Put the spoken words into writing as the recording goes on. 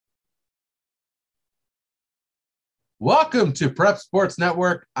Welcome to Prep Sports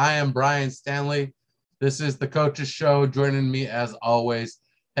Network. I am Brian Stanley. This is the Coaches Show. Joining me, as always,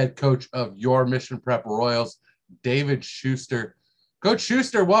 head coach of your Mission Prep Royals, David Schuster. Coach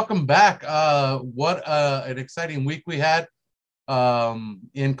Schuster, welcome back. What an exciting week we had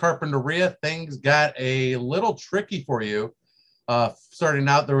in Carpinteria. Things got a little tricky for you. Starting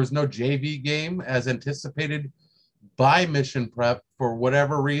out, there was no JV game as anticipated by Mission Prep for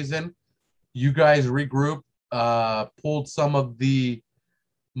whatever reason. You guys regrouped. Pulled some of the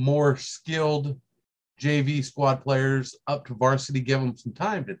more skilled JV squad players up to varsity, give them some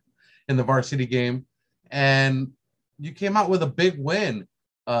time in the varsity game, and you came out with a big win,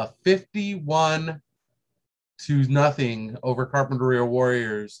 51-0 over Carpinteria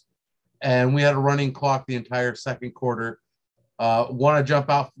Warriors, and we had a running clock the entire second quarter. Want to jump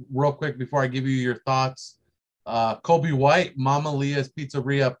out real quick before I give you your thoughts. Colby White, Mama Leah's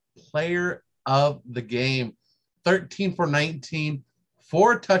Pizzeria Player of the Game. 13 for 19,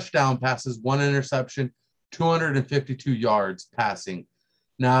 4 touchdown passes, 1 interception, 252 yards passing.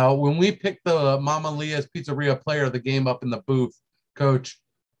 Now, when we picked the Mama Leah's Pizzeria Player of the Game up in the booth, Coach,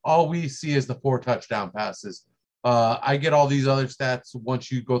 all we see is the 4 touchdown passes. I get all these other stats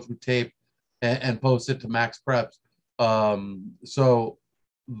once you go through tape and post it to Max Preps. So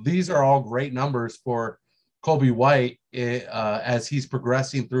these are all great numbers for Colby White as he's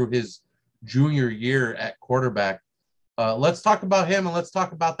progressing through his junior year at quarterback. Let's talk about him and let's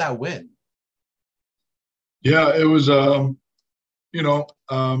talk about that win. Yeah, it was,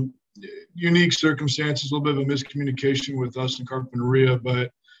 unique circumstances, a little bit of a miscommunication with us in Carpinteria,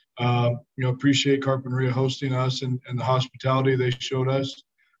 but, appreciate Carpinteria hosting us and the hospitality they showed us.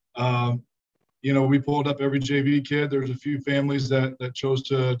 We pulled up every JV kid. There was a few families that chose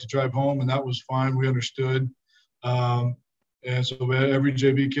to drive home, and that was fine. We understood. And so we had every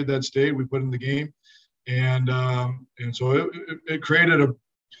JV kid that stayed, we put in the game. And so it created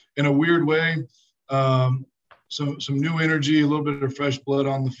in a weird way, some new energy, a little bit of fresh blood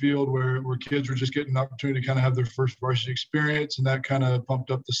on the field where kids were just getting an opportunity to kind of have their first varsity experience, and that kind of pumped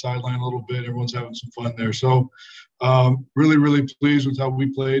up the sideline a little bit. Everyone's having some fun there. So really, really pleased with how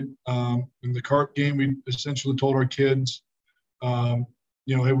we played. In the Carp game, we essentially told our kids, hey,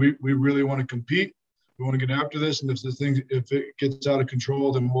 we really want to compete. We want to get after this, and if it gets out of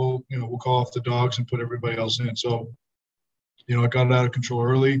control, then we'll call off the dogs and put everybody else in. So, it got out of control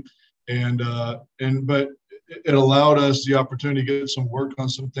early, but it allowed us the opportunity to get some work on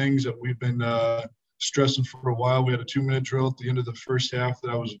some things that we've been stressing for a while. We had a 2-minute drill at the end of the first half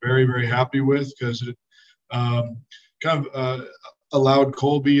that I was very, very happy with because it allowed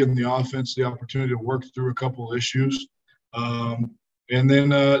Colby and the offense the opportunity to work through a couple of issues. And then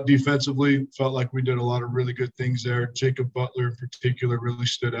defensively, felt like we did a lot of really good things there. Jacob Butler in particular really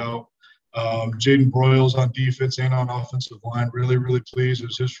stood out. Jaden Broyles on defense and on offensive line, really, really pleased. It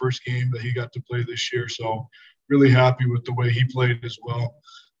was his first game that he got to play this year, so really happy with the way he played as well.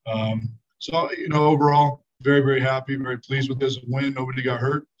 Overall, very, very happy, very pleased with this win. Nobody got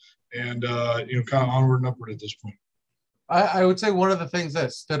hurt, and, kind of onward and upward at this point. I would say one of the things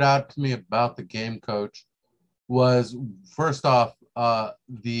that stood out to me about the game, Coach, was first off,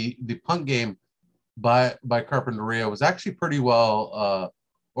 the punt game by Carpinteria was actually pretty well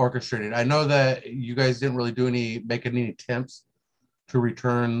orchestrated. I know that you guys didn't really make any attempts to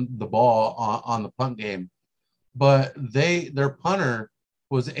return the ball on the punt game, but their punter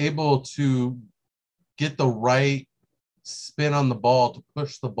was able to get the right spin on the ball to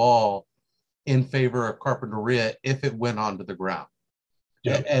push the ball in favor of Carpinteria if it went onto the ground.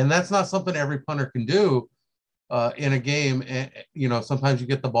 Yeah. And that's not something every punter can do. In a game, sometimes you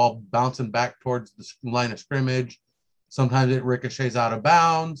get the ball bouncing back towards the line of scrimmage. Sometimes it ricochets out of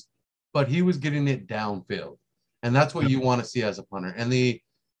bounds, but he was getting it downfield. And that's what you want to see as a punter. And the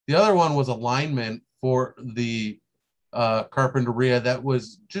other one was a lineman for the Carpinteria that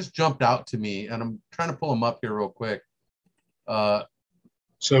was just jumped out to me. And I'm trying to pull him up here real quick.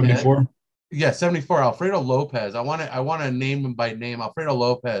 74? Yeah, 74, Alfredo Lopez. I want to name him by name. Alfredo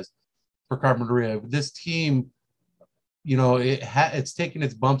Lopez for Carpinteria. This team, it's taking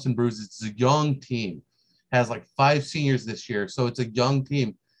its bumps and bruises. It's a young team, has like 5 seniors this year, so it's a young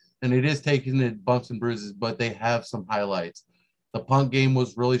team, and it is taking its bumps and bruises, but they have some highlights. The punt game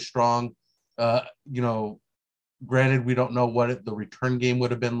was really strong. Granted, we don't know what the return game would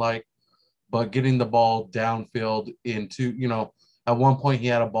have been like, but getting the ball downfield into, at one point he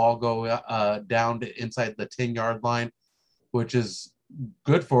had a ball go down to inside the 10-yard line, which is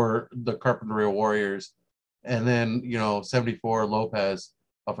good for the Carpinteria Warriors. And then, 74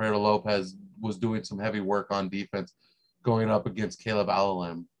 Alfredo Lopez was doing some heavy work on defense going up against Caleb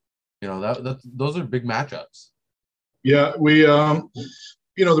Alalem. Those are big matchups. Yeah, we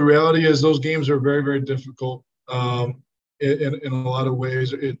the reality is those games are very, very difficult. In a lot of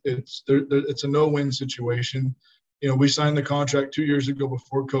ways, it's a no-win situation. We signed the contract 2 years ago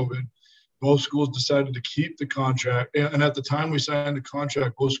before COVID. Both schools decided to keep the contract, and at the time we signed the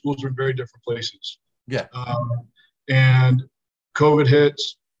contract, both schools were in very different places. Yeah. And COVID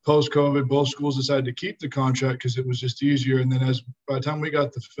hits. Post-COVID, both schools decided to keep the contract because it was just easier. And then by the time we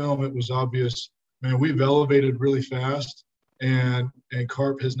got the film, it was obvious, man, we've elevated really fast, and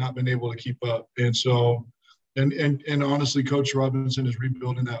Carp has not been able to keep up. And so, and honestly, Coach Robinson is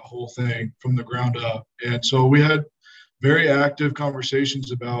rebuilding that whole thing from the ground up. And so we had very active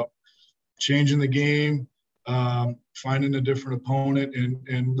conversations about changing the game, finding a different opponent,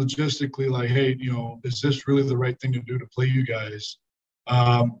 and logistically, like, hey, is this really the right thing to do to play you guys?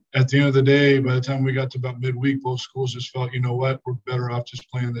 At the end of the day, by the time we got to about midweek, both schools just felt, you know what, we're better off just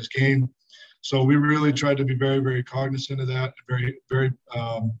playing this game. So we really tried to be very, very cognizant of that. Very, very,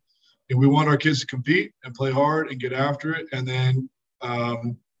 we want our kids to compete and play hard and get after it. And then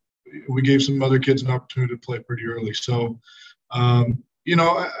we gave some other kids an opportunity to play pretty early. So, I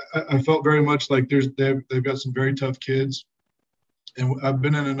felt very much like they've got some very tough kids. And I've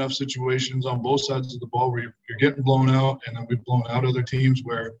been in enough situations on both sides of the ball where you're getting blown out, and then we've blown out other teams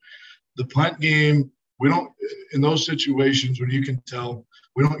where the punt game, in those situations when you can tell,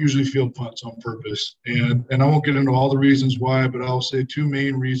 we don't usually field punts on purpose. And I won't get into all the reasons why, but I'll say two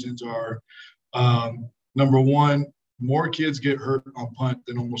main reasons are, number one, more kids get hurt on punt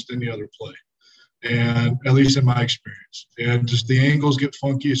than almost any other play. And at least in my experience, and just the angles get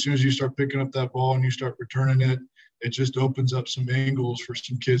funky as soon as you start picking up that ball and you start returning it. It just opens up some angles for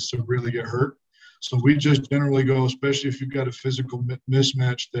some kids to really get hurt. So we just generally go, especially if you've got a physical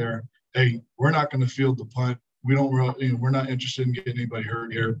mismatch there, hey, we're not going to field the punt. We don't really, we're not interested in getting anybody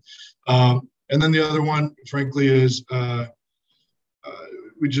hurt here. And then the other one, frankly, is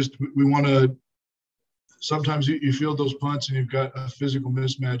we want to. Sometimes you field those punts and you've got a physical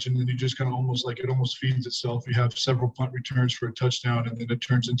mismatch, and then you just kind of it almost feeds itself. You have several punt returns for a touchdown, and then it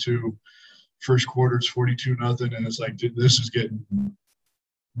turns into first quarter it's 42-0, and it's like, dude, this is getting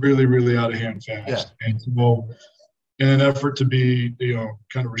really, really out of hand fast. Yeah. And so, in an effort to be,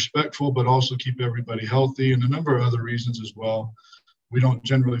 kind of respectful, but also keep everybody healthy, and a number of other reasons as well, we don't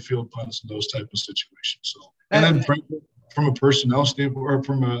generally field punts in those type of situations. So, and then from a personnel standpoint, or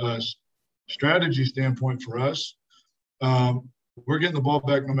from a strategy standpoint for us, we're getting the ball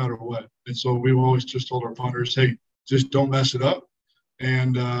back no matter what. And so we've always just told our punters, hey, just don't mess it up.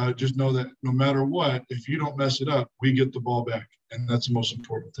 And just know that no matter what, if you don't mess it up, we get the ball back. And that's the most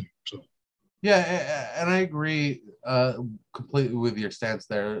important thing. So, yeah, and I agree completely with your stance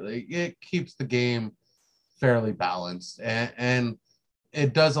there. It keeps the game fairly balanced, and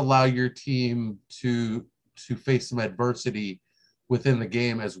it does allow your team to face some adversity within the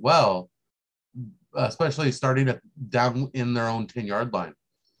game as well, especially starting down in their own 10-yard line.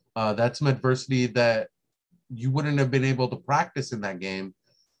 That's some adversity that you wouldn't have been able to practice in that game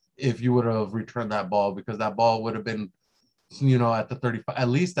if you would have returned that ball, because that ball would have been, at the 35, at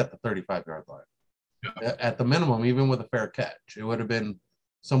least at the 35-yard line. Yeah. At the minimum, even with a fair catch, it would have been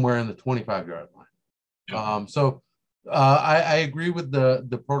somewhere in the 25-yard line. Yeah. So I agree with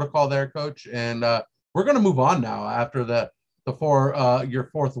the protocol there, Coach. And we're going to move on now after your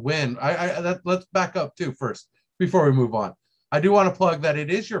fourth win. Let's back up too first before we move on. I do want to plug that it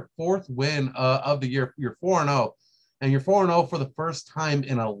is your fourth win of the year. You're 4-0, and you're 4-0 for the first time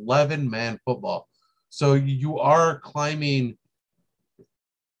in 11-man football. So you are climbing.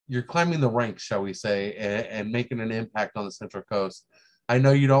 You're climbing the ranks, shall we say, and making an impact on the Central Coast. I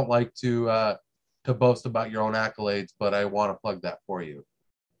know you don't like to boast about your own accolades, but I want to plug that for you.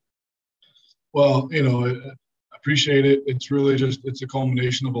 Well, I appreciate it. It's really it's a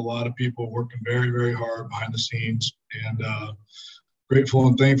culmination of a lot of people working very, very hard behind the scenes, and grateful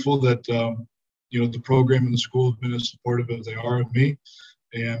and thankful that, the program and the school have been as supportive as they are of me.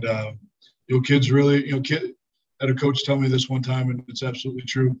 And, kids really, had a coach tell me this one time, and it's absolutely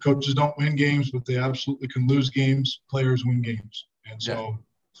true. Coaches don't win games, but they absolutely can lose games. Players win games. And so,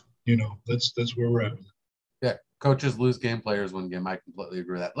 that's where we're at. Yeah. Coaches lose game, players win game. I completely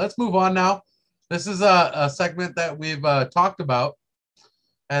agree with that. Let's move on now. This is a segment that we've talked about,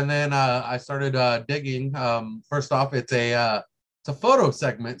 and then I started digging. First off, it's a photo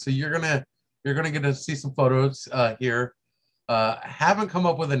segment, so you're gonna get to see some photos here. Haven't come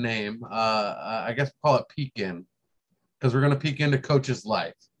up with a name. I guess we'll call it Peek In, because we're gonna peek into Coach's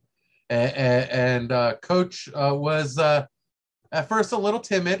life. And Coach was at first a little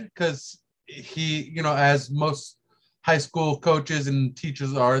timid, because he, as most high school coaches and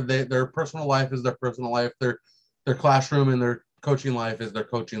teachers are, their personal life is their personal life. They're their classroom and their coaching life is their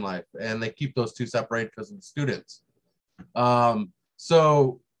coaching life, and they keep those two separate because of the students.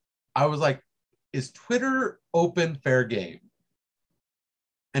 So I was like, is Twitter open fair game?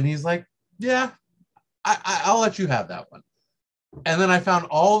 And he's like, yeah, I'll let you have that one. And then I found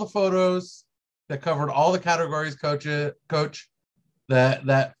all the photos that covered all the categories, coach, that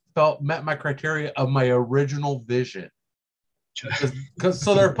met my criteria of my original vision. Because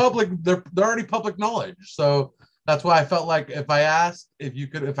so they're public, they're already public knowledge. So that's why I felt like if I asked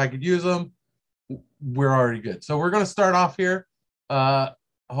if I could use them, we're already good. So we're gonna start off here.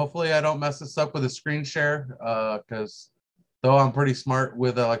 Hopefully I don't mess this up with a screen share, because though I'm pretty smart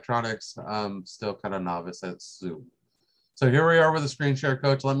with electronics, I'm still kind of novice at Zoom. So here we are with a screen share,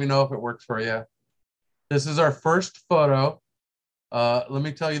 Coach. Let me know if it works for you. This is our first photo. Let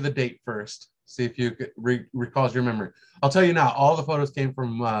me tell you the date first. See if you recalls your memory. I'll tell you now, all the photos came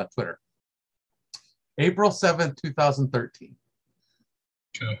from Twitter. April 7th, 2013.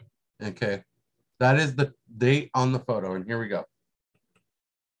 Okay. That is the date on the photo, and here we go.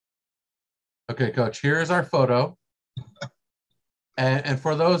 Okay, Coach, here is our photo. And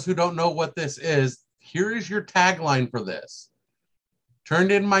for those who don't know what this is, here is your tagline for this.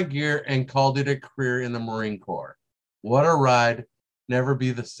 Turned in my gear and called it a career in the Marine Corps. What a ride. Never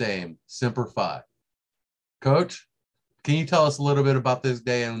be the same. Semper Fi. Coach, can you tell us a little bit about this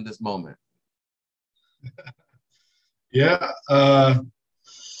day and this moment? Yeah. Oh,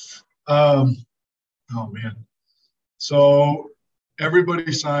 man. So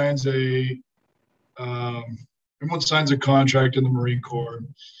everybody signs everyone signs a contract in the Marine Corps.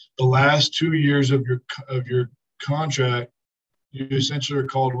 The last 2 years of your contract, you essentially are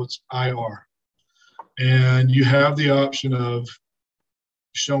called what's IR. And you have the option of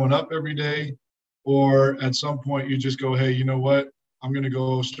showing up every day, or at some point you just go, hey, you know what? I'm going to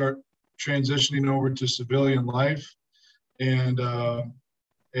go start transitioning over to civilian life. And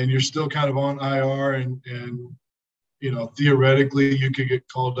you're still kind of on IR, and theoretically you could get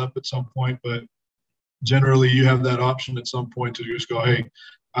called up at some point, but generally you have that option at some point to just go, hey,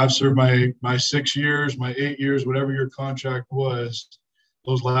 I've served my 6 years, my 8 years, whatever your contract was.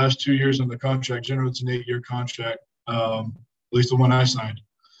 Those last 2 years in the contract, generally it's an 8-year contract, at least the one I signed.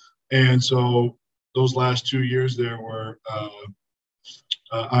 And so those last 2 years there were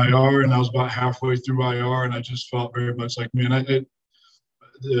IR, and I was about halfway through IR, and I just felt very much like, man,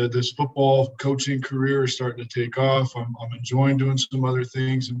 this football coaching career is starting to take off. I'm enjoying doing some other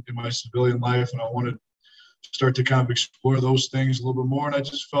things in my civilian life, and I want to start to kind of explore those things a little bit more. And I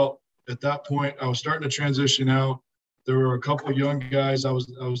just felt at that point I was starting to transition out. There were a couple of young guys. I was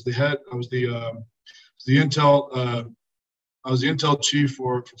the intel chief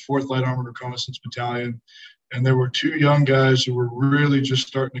for 4th Light Armored Reconnaissance Battalion, and there were 2 young guys who were really just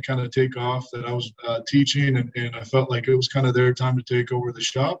starting to kind of take off that I was teaching, and I felt like it was kind of their time to take over the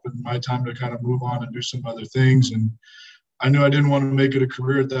shop and my time to kind of move on and do some other things. And I knew I didn't want to make it a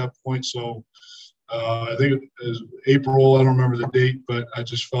career at that point, so I think it was April, I don't remember the date, but I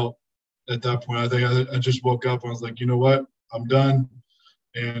just felt at that point, I think I just woke up and I was like, you know what, I'm done,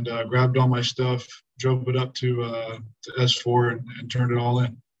 and grabbed all my stuff, drove it up to S4 and turned it all in.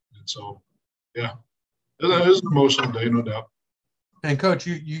 And so, yeah, it was an emotional day, no doubt. And Coach,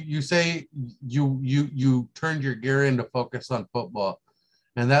 you say you turned your gear in to focus on football,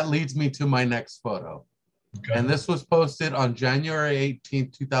 and that leads me to my next photo. Okay. And this was posted on January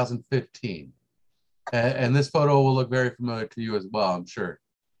 18th, 2015. And this photo will look very familiar to you as well, I'm sure.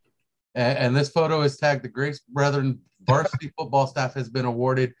 And this photo is tagged, the Grace Brethren varsity football staff has been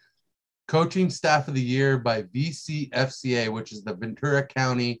awarded Coaching Staff of the Year by VCFCA, which is the Ventura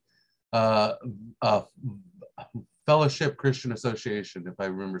County Fellowship Christian Association, if I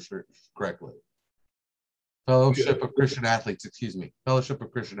remember correctly. Fellowship of Christian Athletes, excuse me. Fellowship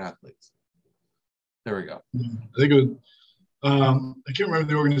of Christian Athletes. There we go. I think it was, I can't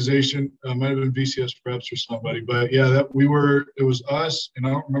remember the organization. Might have been VCS Preps or somebody, but yeah, it was us, and I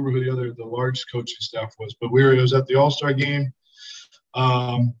don't remember who the large coaching staff was, but it was at the All-Star game.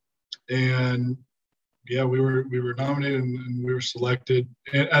 And yeah, we were nominated and we were selected.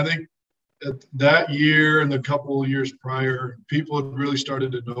 And I think that year and the couple of years prior, people had really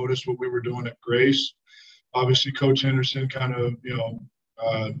started to notice what we were doing at Grace. Obviously, Coach Henderson kind of,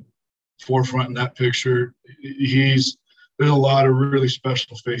 forefront in that picture. There's a lot of really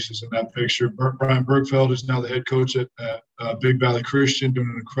special faces in that picture. Brian Bergfeld is now the head coach at Big Valley Christian,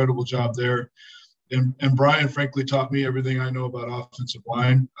 doing an incredible job there. And Brian, frankly, taught me everything I know about offensive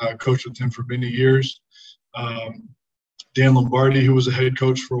line. I coached with him for many years. Dan Lombardi, who was a head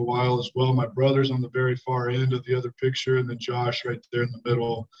coach for a while as well. My brother's on the very far end of the other picture, and then Josh right there in the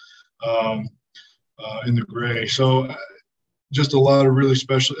middle. in the gray. So just a lot of really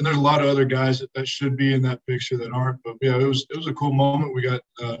special, and there's a lot of other guys that should be in that picture that aren't. But yeah, it was a cool moment. We got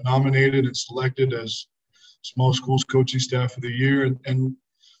nominated and selected as small schools coaching staff of the year, and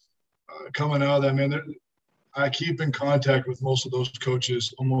coming out of that, man, I keep in contact with most of those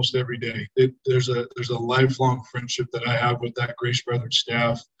coaches almost every day. There's a lifelong friendship that I have with that Grace Brethren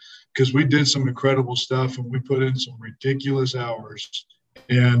staff, because we did some incredible stuff and we put in some ridiculous hours,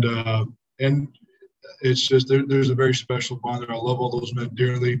 and it's just there's a very special bond there. I love all those men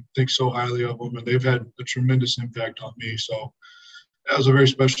dearly, think so highly of them, and they've had a tremendous impact on me. So that was a very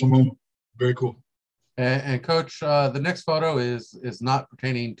special moment. Very cool. And Coach, the next photo is not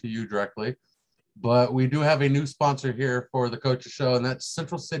pertaining to you directly, but we do have a new sponsor here for the Coaches Show, and that's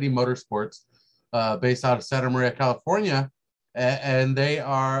Central City Motorsports, based out of Santa Maria, California. And they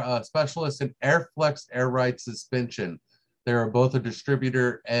are specialists in Airflex air ride suspension. They're both a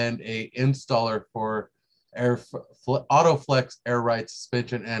distributor and a installer for Autoflex air ride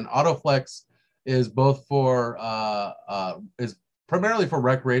suspension. And Autoflex is both for is primarily for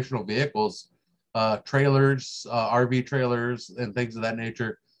recreational vehicles, trailers, RV trailers, and things of that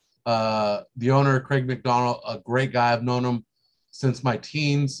nature. The owner, Craig McDonald, a great guy. I've known him since my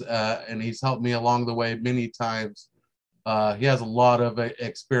teens, and he's helped me along the way many times. He has a lot of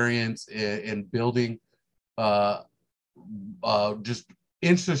experience in building just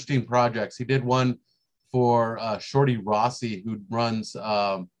interesting projects. He did one for Shorty Rossi, who runs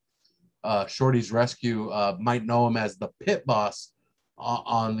Shorty's Rescue. Might know him as the Pit Boss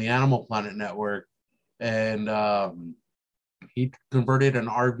on the Animal Planet Network. And he converted an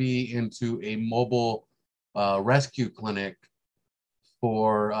RV into a mobile rescue clinic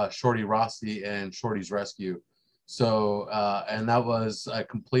for Shorty Rossi and Shorty's Rescue. So, and that was a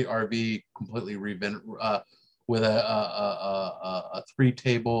complete RV, completely revamped, with a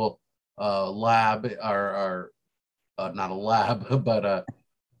 3-table lab, or not a lab, but a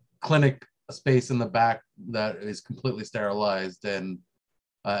clinic space in the back that is completely sterilized, and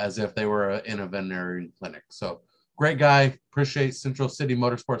as if they were in a veterinary clinic. So great guy. Appreciate Central City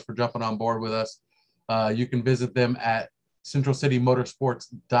Motorsports for jumping on board with us. You can visit them at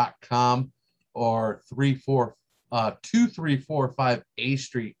centralcitymotorsports.com or 2345 A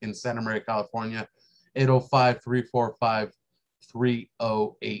Street in Santa Maria, California,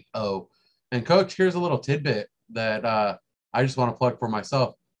 805-345-3080. And Coach, here's a little tidbit that I just want to plug for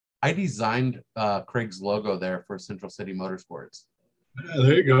myself. I designed Craig's logo there for Central City Motorsports. Yeah,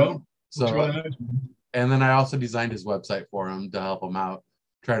 there you go. So, really nice. And then I also designed his website for him to help him out,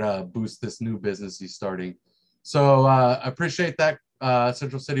 try to boost this new business he's starting. So I appreciate that,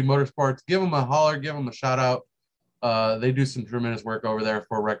 Central City Motorsports. Give them a holler, give them a shout out. They do some tremendous work over there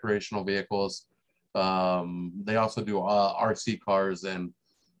for recreational vehicles. They also do RC cars, and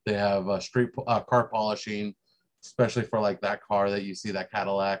they have street car polishing, especially for like that car that you see, that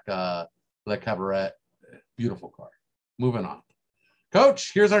Cadillac, that Cabaret. Beautiful car. Moving on.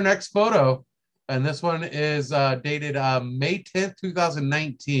 Coach, here's our next photo. And this one is dated May 10th,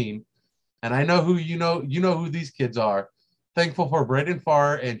 2019. And I know who you know who these kids are. Thankful for Braden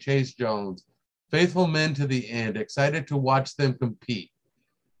Farr and Chase Jones. Faithful men to the end. Excited to watch them compete.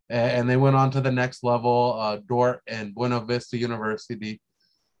 And they went on to the next level, Dordt and Buena Vista University.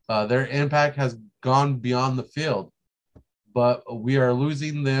 Their impact has gone beyond the field. But we are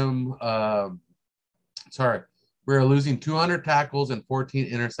losing them. We are losing 200 tackles and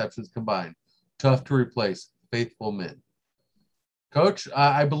 14 interceptions combined. Tough to replace. Faithful men. Coach,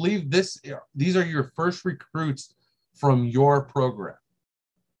 I believe these are your first recruits from your program.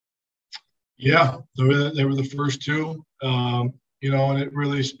 Yeah, they were the first two. And it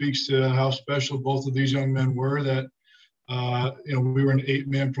really speaks to how special both of these young men were, that, we were an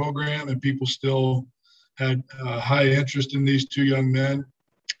 8-man program and people still had high interest in these two young men.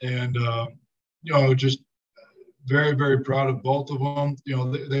 And, just very, very proud of both of them.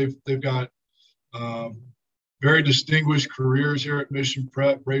 They've got very distinguished careers here at Mission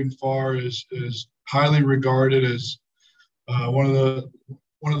Prep. Braden Farr is highly regarded as one of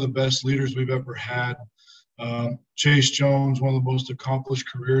the best leaders we've ever had. Chase Jones, one of the most accomplished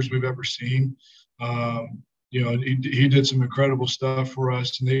careers we've ever seen. He did some incredible stuff for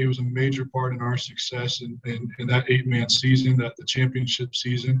us, and he was a major part in our success in that 8-man season, the championship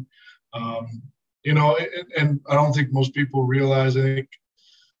season. And I don't think most people realize, I think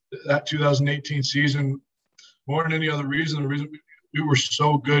that 2018 season, more than any other reason, the reason we were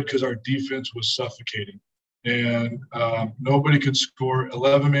so good because our defense was suffocating. And nobody could score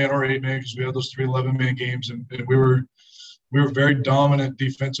 11-man or 8-man, because we had those 3 11-man games, and we were very dominant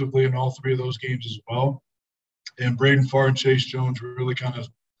defensively in all 3 of those games as well. And Braden Farr and Chase Jones really kind of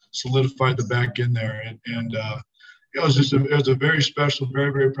solidified the back end there. And it was it was a very special,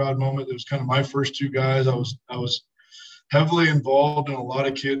 very, very proud moment. It was kind of my first two guys. I was heavily involved in a lot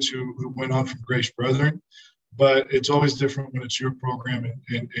of kids who went on from Grace Brethren, but it's always different when it's your program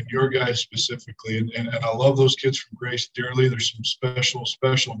and your guys specifically. And I love those kids from Grace dearly. There's some special,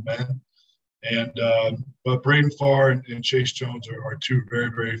 special men. And but Braden Farr and Chase Jones are two very,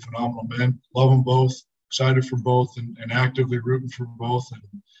 very phenomenal men. Love them both, excited for both, and actively rooting for both.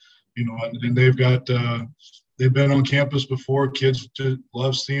 And and they've got they've been on campus before. Kids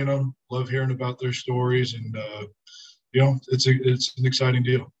love seeing them, love hearing about their stories, and it's an exciting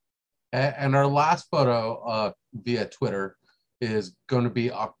deal. And our last photo via Twitter is going to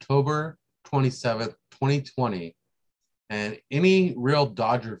be October 27th, 2020. And any real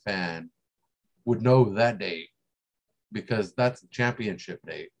Dodger fan would know that date because that's the championship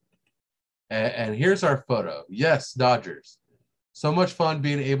date. And here's our photo. Yes, Dodgers. So much fun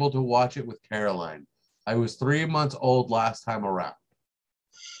being able to watch it with Caroline. I was 3 months old last time around.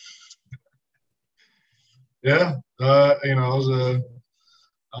 Yeah, I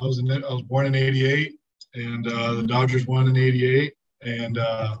was born in '88, and the Dodgers won in '88, and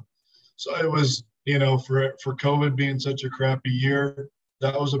so it was for COVID being such a crappy year,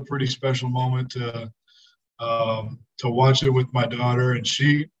 that was a pretty special moment to watch it with my daughter, and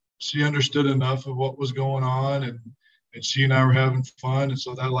she understood enough of what was going on, and she and I were having fun, and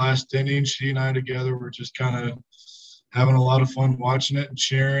so that last inning, she and I together were just kind of having a lot of fun watching it and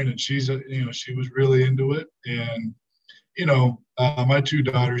cheering, and she was really into it, and my two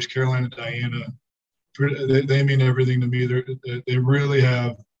daughters, Caroline and Diana, they mean everything to me. They really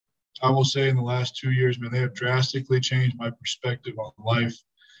have, I will say, in the last 2 years, man, they have drastically changed my perspective on life.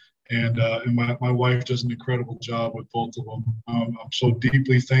 And my wife does an incredible job with both of them. I'm so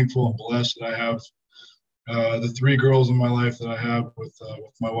deeply thankful and blessed that I have the three girls in my life that I have with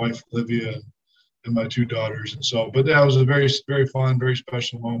my wife, Olivia, and my two daughters. And so, but that was a very, very fun, very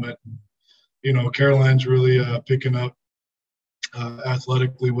special moment. Caroline's really picking up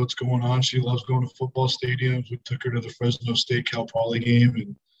athletically what's going on. She loves going to football stadiums. We took her to the Fresno State Cal Poly game,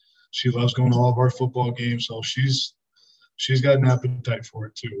 and she loves going to all of our football games. So she's got an appetite for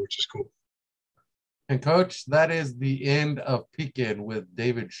it too, which is cool. And Coach, that is the end of Pekin with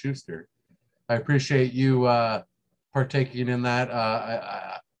David Schuster. I appreciate you partaking in that.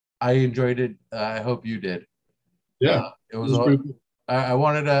 I enjoyed it. I hope you did. Yeah, it was cool. I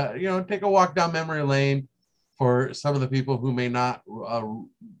wanted to take a walk down memory lane for some of the people who may not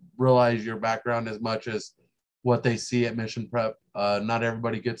realize your background as much as what they see at Mission Prep. Not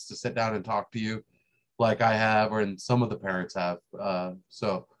everybody gets to sit down and talk to you like I have, or some of the parents have.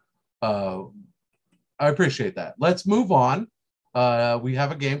 So I appreciate that. Let's move on. We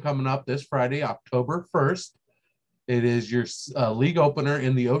have a game coming up this Friday, October 1st. It is your league opener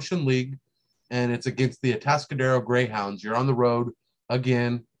in the Ocean League, and it's against the Atascadero Greyhounds. You're on the road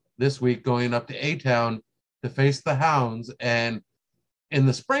again this week, going up to A-Town to face the Hounds. And in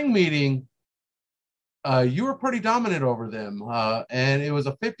the spring meeting, you were pretty dominant over them, and it was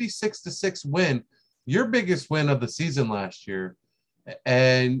a 56-6 win, your biggest win of the season last year.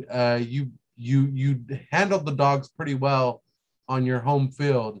 And you handled the Dogs pretty well on your home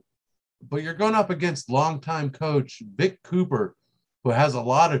field, but you're going up against longtime coach Vic Cooper, who has a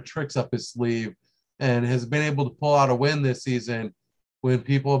lot of tricks up his sleeve and has been able to pull out a win this season when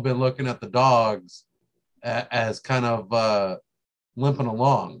people have been looking at the Dogs as kind of limping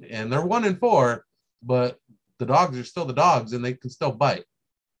along. And they're 1-4, but the Dogs are still the Dogs, and they can still bite.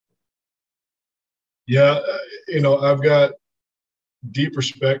 Yeah, I've got deep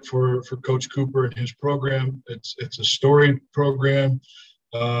respect for Coach Cooper and his program. It's a storied program,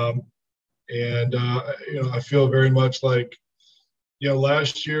 and I feel very much like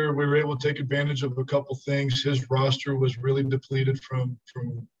last year we were able to take advantage of a couple things. His roster was really depleted from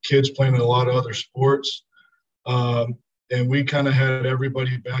kids playing in a lot of other sports, and we kind of had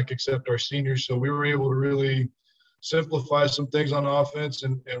everybody back except our seniors, so we were able to really simplify some things on offense,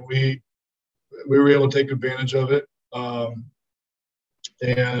 and we were able to take advantage of it.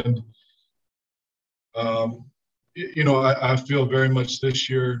 I feel very much this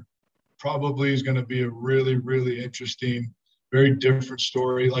year probably is going to be a really, really interesting, very different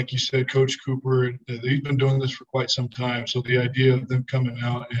story. Like you said, Coach Cooper, he's been doing this for quite some time. So the idea of them coming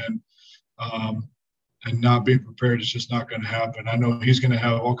out and not being prepared is just not going to happen. I know he's going to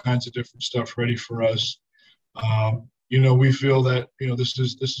have all kinds of different stuff ready for us. We feel that, this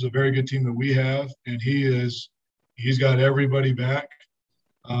is a very good team that we have, and he's got everybody back.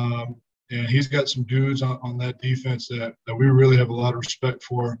 And he's got some dudes on that defense that we really have a lot of respect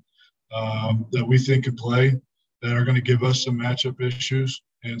for, that we think can play, that are going to give us some matchup issues.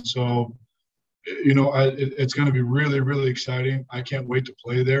 And so, it's going to be really, really exciting. I can't wait to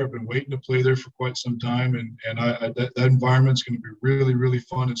play there. I've been waiting to play there for quite some time, and that environment's going to be really, really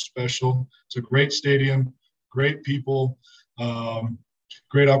fun and special. It's a great stadium, great people,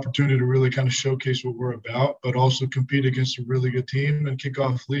 great opportunity to really kind of showcase what we're about, but also compete against a really good team and kick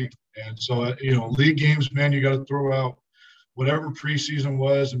off league. And so, league games, man, you got to throw out whatever preseason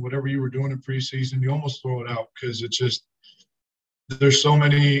was and whatever you were doing in preseason. You almost throw it out because it's just there's so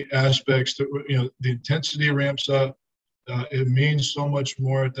many aspects that the intensity ramps up. It means so much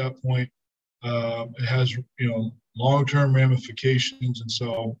more at that point. It has long-term ramifications, and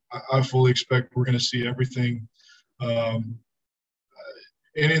so I fully expect we're going to see everything.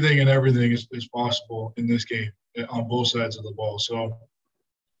 Anything and everything is possible in this game on both sides of the ball. So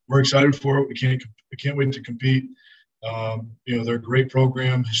we're excited for it. We can't wait to compete. They're a great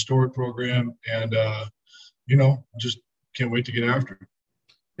program, historic program, and just can't wait to get after it.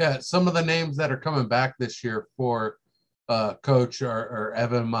 Yeah, some of the names that are coming back this year for coach are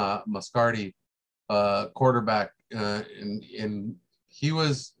Evan Muscardi, quarterback, and he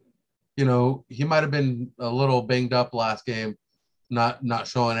was, he might have been a little banged up last game, not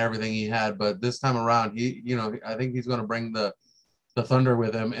showing everything he had, but this time around, I think he's going to bring the thunder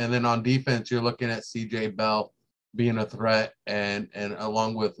with him. And then on defense, you're looking at CJ Bell being a threat, and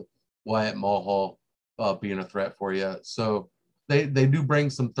along with Wyatt Mulhall being a threat for you. So they do bring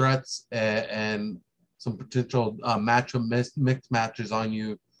some threats and some potential mixed matches on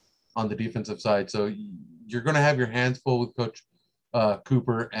you on the defensive side. So you're going to have your hands full with Coach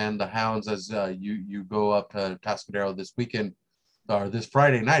Cooper and the Hounds as you go up to Tascadero this weekend, or this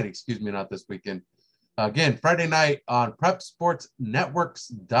Friday night, not this weekend. Again, Friday night on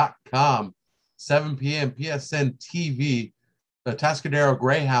PrepSportsNetworks.com, 7 p.m. PSN TV. The Tascadero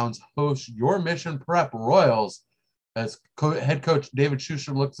Greyhounds host your Mission Prep Royals as head coach David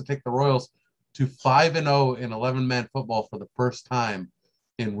Schuster looks to take the Royals to 5-0 in 11-man football for the first time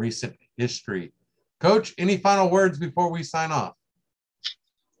in recent history. Coach, any final words before we sign off?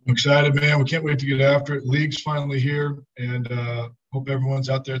 I'm excited, man. We can't wait to get after it. League's finally here, and hope everyone's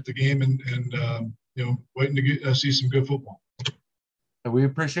out there at the game and waiting to see some good football. And we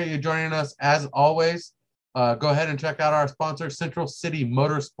appreciate you joining us as always. Go ahead and check out our sponsor, Central City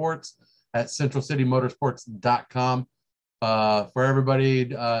Motorsports, at centralcitymotorsports.com. For everybody,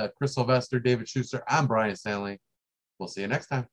 Chris Sylvester, David Schuster, I'm Brian Stanley. We'll see you next time.